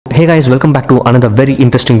Hey guys, welcome back to another very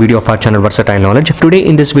interesting video of our channel Versatile Knowledge. Today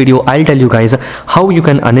in this video I'll tell you guys how you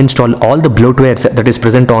can uninstall all the bloatwares that is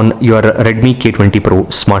present on your Redmi K20 Pro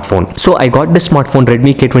smartphone. So I got this smartphone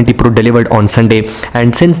Redmi K20 Pro delivered on Sunday,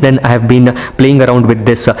 and since then I have been playing around with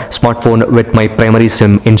this smartphone with my primary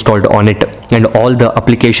SIM installed on it, and all the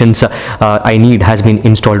applications I need has been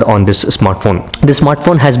installed on this smartphone. This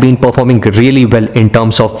smartphone has been performing really well in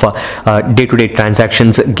terms of day-to-day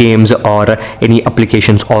transactions, games, or any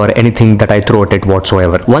applications or anything that I throw at it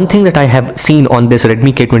whatsoever. One thing that I have seen on this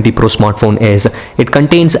Redmi K20 Pro smartphone is it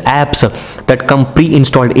contains apps that come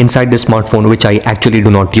pre-installed inside this smartphone, which I actually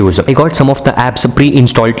do not use. I got some of the apps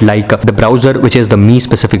pre-installed, like the browser, which is the Me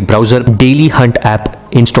specific browser, Daily Hunt app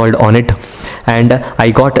installed on it, and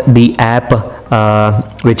I got the app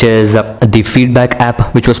which is the Feedback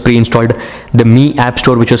app, which was pre-installed, the Me App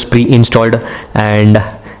Store, which was pre-installed, and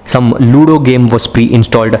some Ludo game was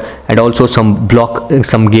pre-installed, and also some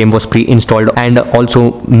game was pre-installed, and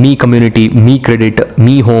also Me Community, Me Credit,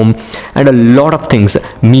 Me Home, and a lot of things,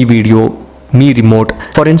 Me Video, Me Remote.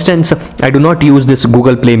 For instance, I do not use this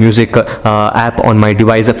Google Play Music app on my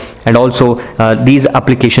device, and also these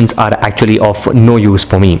applications are actually of no use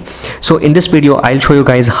for me. So in this video I'll show you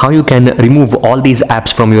guys how you can remove all these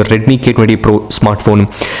apps from your Redmi K20 Pro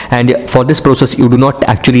smartphone, and for this process you do not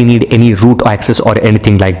actually need any root access or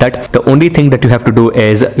anything like that. The only thing that you have to do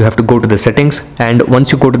is you have to go to the settings, and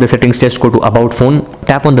once you go to the settings, just go to About Phone,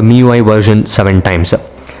 tap on the MIUI version 7 times.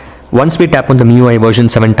 Once we tap on the MIUI version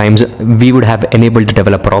 7 times, we would have enabled the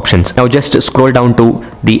developer options. Now just scroll down to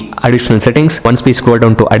the additional settings. Once we scroll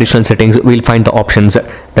down to additional settings, we'll find the options,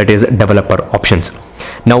 that is developer options.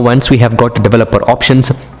 Now once we have got the developer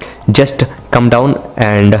options, just come down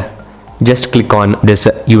and just click on this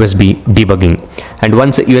USB debugging. And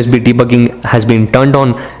once USB debugging has been turned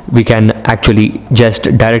on, we can actually just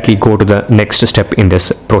directly go to the next step in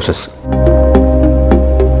this process.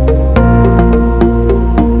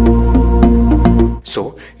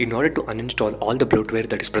 So in order to uninstall all the bloatware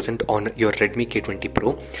that is present on your Redmi K20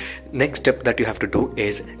 Pro, next step that you have to do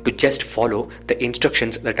is to just follow the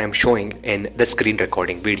instructions that I'm showing in the screen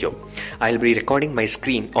recording video. I'll be recording my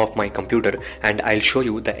screen of my computer and I'll show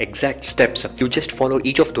you the exact steps. You just follow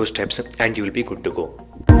each of those steps and you'll be good to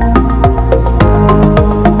go.